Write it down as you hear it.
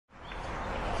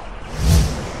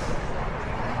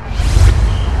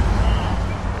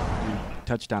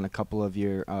touched on a couple of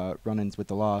your run-ins with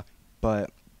the law,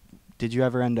 but did you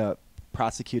ever end up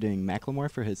prosecuting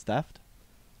Macklemore for his theft?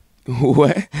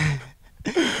 What?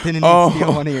 Didn't he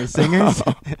steal one of your singers?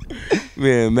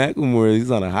 Man, Macklemore, he's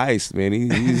on a heist, man.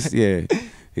 He's yeah,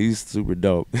 he's super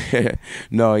dope.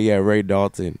 No, yeah, Ray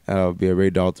Dalton. Yeah,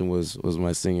 Ray Dalton was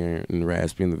my singer in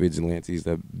Raz Simone and the Vigilantes,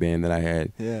 that band that I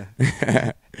had.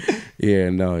 Yeah.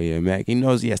 Yeah, Mac. He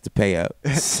knows he has to pay up.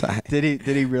 Did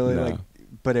he really No. like?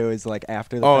 But it was like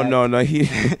after the Oh fact? no, he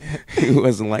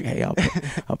wasn't like, hey,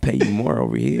 I'll pay you more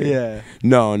over here. Yeah.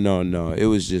 No. It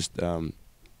was just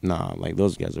nah. Like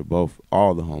those guys are both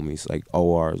all the homies. Like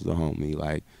OR is the homie.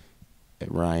 Like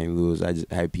Ryan Lewis, I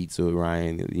just had pizza with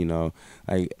Ryan. You know,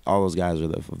 like all those guys are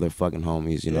the fucking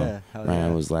homies. You know, Yeah, hell Ryan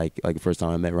yeah. was like the first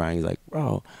time I met Ryan, he's like,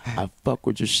 bro, I fuck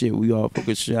with your shit. We all fuck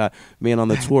with shit. Man, on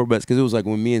the tour bus, because it was like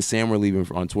when me and Sam were leaving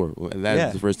on tour. That Yeah.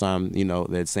 was the first time, you know,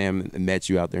 that Sam met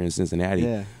you out there in Cincinnati.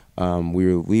 Yeah. We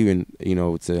were leaving, you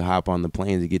know, to hop on the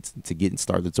plane to get and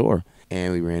start the tour,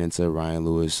 and we ran into Ryan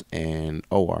Lewis and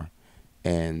OR,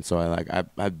 and so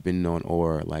I've been knowing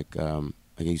OR like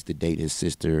I used to date his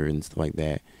sister and stuff like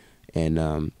that,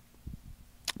 and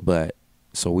but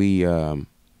this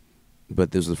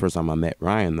was the first time I met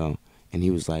Ryan though, and he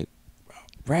was like,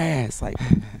 Raz, like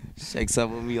shakes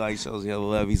up with me, like shows me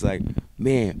love. He's like,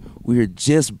 man, we were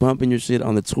just bumping your shit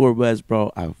on the tour bus,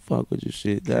 bro. I fuck with your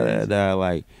shit,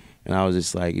 like. And I was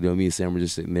just like, you know, me and Sam were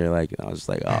just sitting there, like, and I was just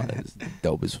like, oh, that's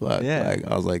dope as fuck. Yeah. Like,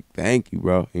 I was like, thank you,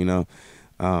 bro. You know,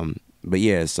 but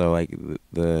yeah, so like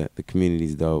the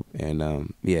community's dope, and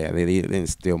yeah, they didn't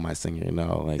steal my singer, you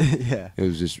know, like Yeah. it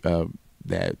was just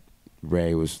that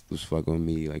Ray was fucking with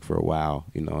me like for a while,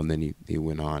 you know, and then he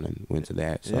went on and went to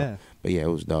that. So, Yeah. but yeah, it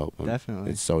was dope.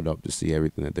 Definitely. It's so dope to see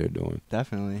everything that they're doing.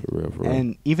 Definitely. For real.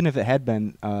 And even if it had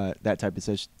been that type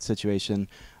of situation,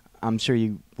 I'm sure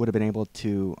you would have been able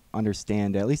to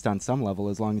understand, at least on some level,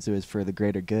 as long as it was for the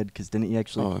greater good. Because didn't you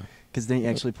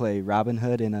actually play Robin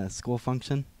Hood in a school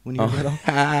function when you were little?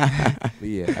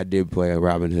 Yeah, I did play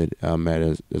Robin Hood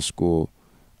at a school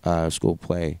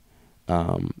play,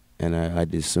 and I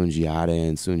did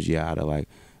Sunjiata. Like,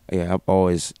 yeah, I've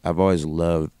always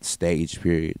loved stage.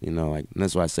 Period. You know, like, and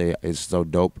that's why I say it's so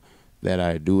dope that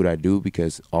I do what I do,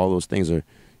 because all those things are.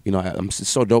 You know, it's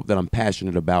so dope that I'm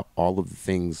passionate about all of the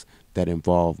things that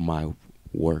involve my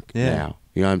work now.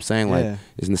 You know what I'm saying? Like,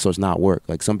 so it's not work.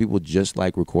 Like, some people just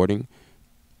like recording,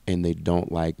 and they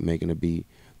don't like making a beat.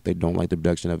 They don't like the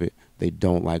production of it. They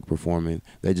don't like performing.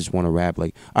 They just want to rap.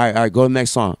 Like, all right, go to the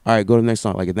next song. All right, go to the next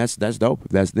song. Like, that's dope.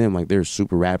 If that's them, like, they're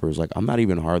super rappers. Like, I'm not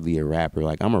even hardly a rapper.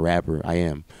 Like, I'm a rapper. I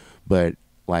am. But,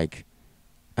 like,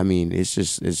 I mean, it's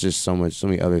just so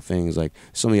many other things. Like,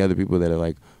 so many other people that are,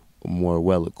 like, more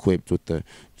well equipped with the,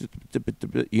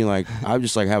 you know, like, I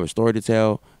just like have a story to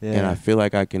tell, and I feel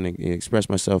like I can express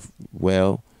myself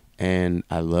well, and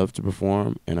I love to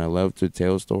perform, and I love to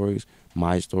tell stories,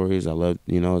 my stories. I love,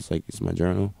 you know, it's like, it's my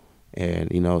journal,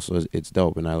 and, you know, so it's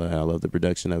dope, and I love the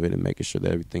production of it and making sure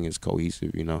that everything is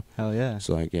cohesive, you know. Hell yeah.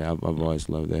 So like, yeah, I've always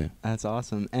loved that. That's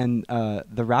awesome. And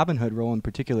the Robin Hood role in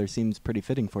particular seems pretty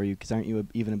fitting for you, because aren't you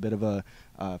even a bit of a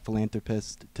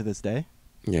philanthropist to this day?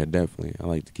 Yeah, definitely. I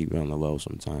like to keep it on the low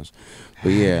sometimes. But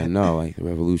yeah, no, like, the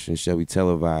revolution shall be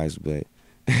televised, but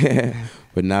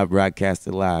but not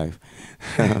broadcasted live.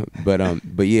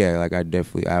 but yeah, like, I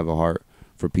have a heart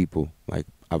for people. Like,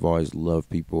 I've always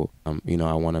loved people. You know,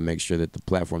 I want to make sure that the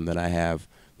platform that I have,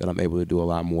 that I'm able to do a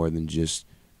lot more than just,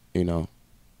 you know,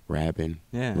 rapping,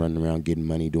 running around getting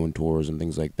money, doing tours and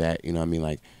things like that. You know what I mean?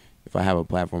 Like, if I have a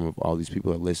platform of all these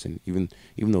people that listen, even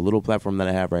the little platform that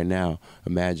I have right now,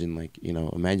 imagine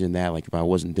that, like, if I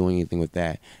wasn't doing anything with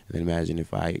that, and then imagine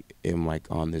if I am, like,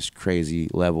 on this crazy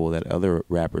level that other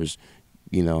rappers,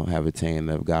 you know, have attained,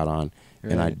 that have got on,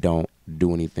 and I don't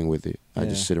do anything with it. I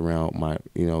just sit around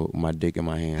with my dick in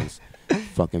my hands,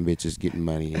 fucking bitches, getting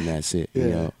money, and that's it. You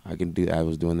know, I can do. I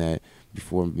was doing that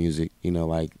before music. You know,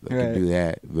 like, I could do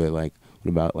that, but, like, what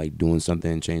about, like, doing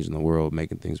something, changing the world,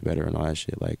 making things better, and all that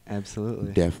shit? Like,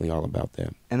 absolutely, definitely all about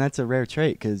that. And that's a rare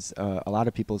trait, because a lot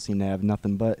of people seem to have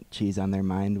nothing but cheese on their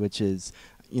mind, which is,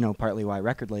 you know, partly why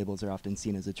record labels are often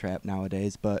seen as a trap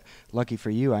nowadays. But lucky for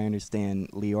you, I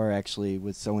understand Lior actually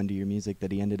was so into your music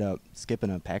that he ended up skipping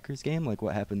a Packers game. Like,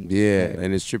 what happened? Yeah,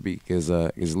 and it's trippy, because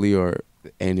Lior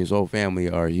and his whole family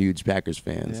are huge Packers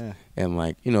fans. Yeah. And,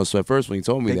 like, you know, so at first when he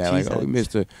told me that, like, oh, we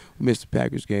missed the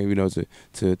Packers game, you know,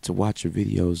 to watch your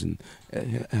videos, and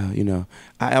you know,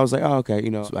 I was like, oh, okay,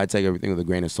 you know, so I take everything with a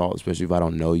grain of salt, especially if I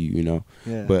don't know you, you know.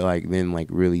 Yeah. But, like, then, like,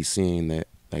 really seeing that,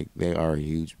 like, they are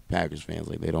huge Packers fans,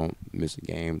 like, they don't miss a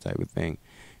game type of thing,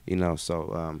 you know.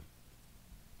 So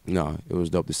No, it was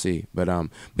dope to see. But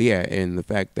yeah, and the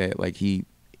fact that like he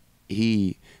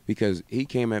because he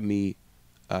came at me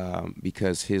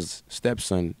because his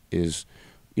stepson is,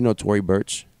 you know, Tory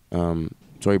Burch.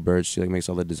 Tory Burch, she like makes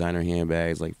all the designer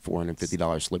handbags, like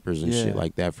 $450 slippers and shit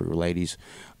like that for ladies.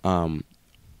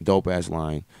 Dope ass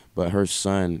line. But her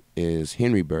son is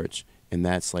Henry Burch, and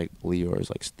that's like Leor's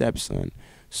like stepson.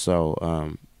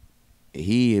 So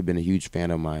he had been a huge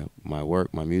fan of my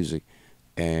work, my music,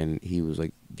 and he was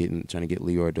like trying to get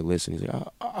Leor to listen. He's like,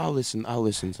 I'll listen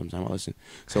sometime. I'll listen.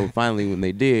 So finally, when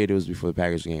they did, it was before the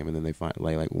Packers game, and then they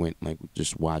finally like went like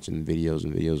just watching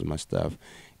videos of my stuff,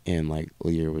 and like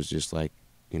Leor was just like,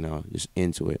 you know, just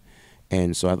into it.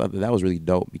 And so I thought that was really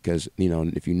dope because, you know,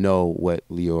 if you know what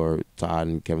Leor, Todd,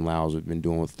 and Kevin Lyles have been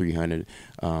doing with 300,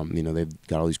 you know, they've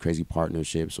got all these crazy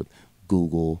partnerships with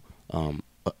Google, a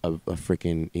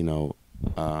freaking, you know,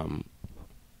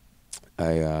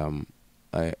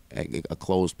 a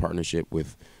closed partnership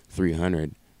with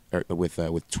 300 or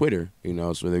with Twitter, you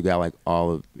know, so they've got like all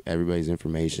of everybody's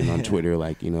information on Twitter.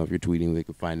 Like, you know, if you're tweeting, they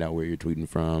can find out where you're tweeting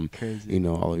from. Crazy. You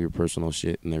know, all of your personal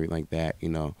shit and everything like that. You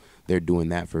know, they're doing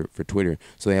that for Twitter.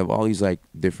 So they have all these like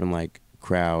different like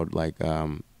crowd like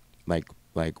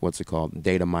what's it called,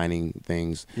 data mining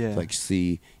things to like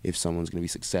see if someone's gonna be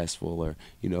successful, or,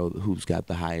 you know, who's got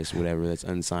the highest whatever that's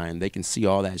unsigned. They can see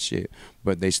all that shit,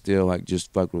 but they still like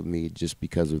just fuck with me just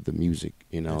because of the music,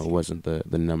 you know. It wasn't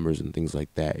the numbers and things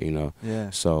like that, you know.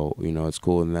 So, you know, it's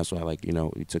cool, and that's why, like, you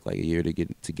know, it took like a year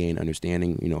to gain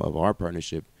understanding, you know, of our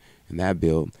partnership and that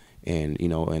build. And, you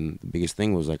know, and the biggest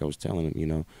thing was, like I was telling him, you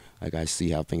know, like, I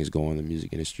see how things go in the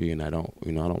music industry, and I don't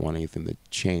want anything to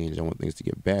change. I want things to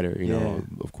get better, you know,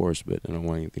 of course, but I don't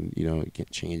want anything, you know, can't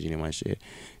change any of my shit,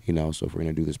 you know. So if we're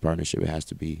going to do this partnership, it has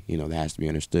to be, you know, that has to be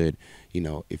understood. You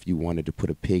know, if you wanted to put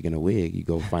a pig in a wig, you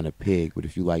go find a pig. But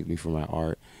if you like me for my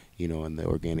art, you know, and the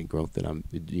organic growth that I'm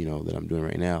doing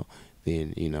right now,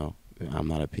 then, you know, I'm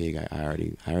not a pig. I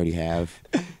already have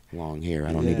long hair.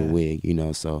 I don't need a wig, you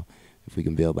know. So if we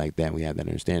can build like that, we have that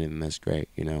understanding, then that's great,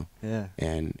 you know.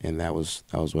 And that was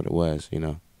what it was, you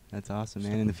know. That's awesome,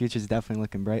 man. And the future's definitely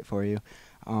looking bright for you.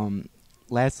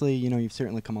 Lastly, you know, you've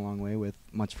certainly come a long way with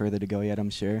much further to go yet,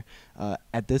 I'm sure.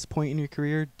 At this point in your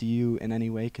career, do you in any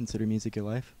way consider music your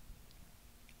life?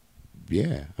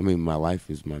 Yeah, I mean, my life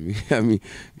is my music. I mean,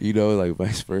 you know, like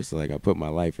vice versa. Like, I put my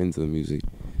life into the music.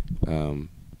 My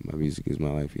music is my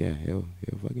life. Yeah, hell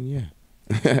fucking yeah.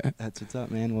 That's what's up,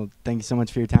 man. Well, thank you so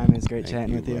much for your time. It was great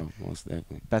chatting with you. Most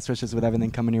definitely. Best wishes with everything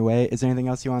coming your way. Is there anything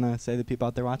else you want to say to the people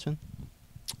out there watching?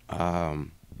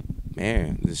 Man,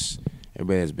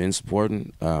 everybody that's been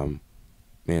supporting, man,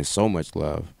 so much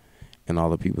love. And all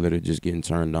the people that are just getting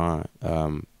turned on.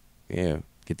 Yeah,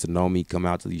 get to know me, come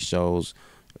out to these shows,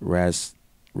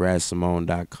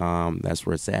 razsimone.com. That's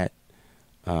where it's at.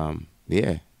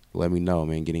 Yeah, let me know,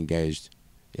 man. Get engaged.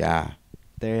 Yeah.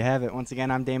 There you have it. Once again,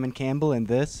 I'm Damon Campbell, and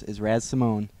this is Raz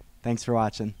Simone. Thanks for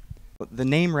watching. The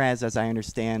name Raz, as I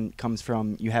understand, comes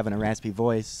from you having a raspy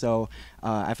voice, so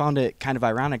I found it kind of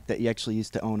ironic that you actually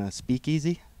used to own a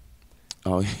speakeasy.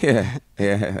 Oh, yeah.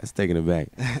 Yeah, I was taking it back.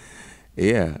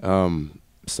 Yeah,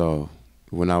 so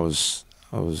when I was...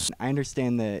 I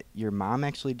understand that your mom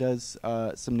actually does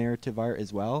some narrative art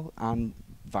as well on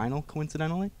vinyl,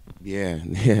 coincidentally?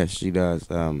 Yeah, she does.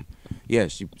 Yeah,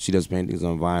 she does paintings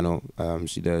on vinyl.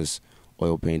 She does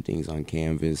oil paintings on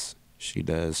canvas. She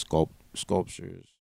does sculptures.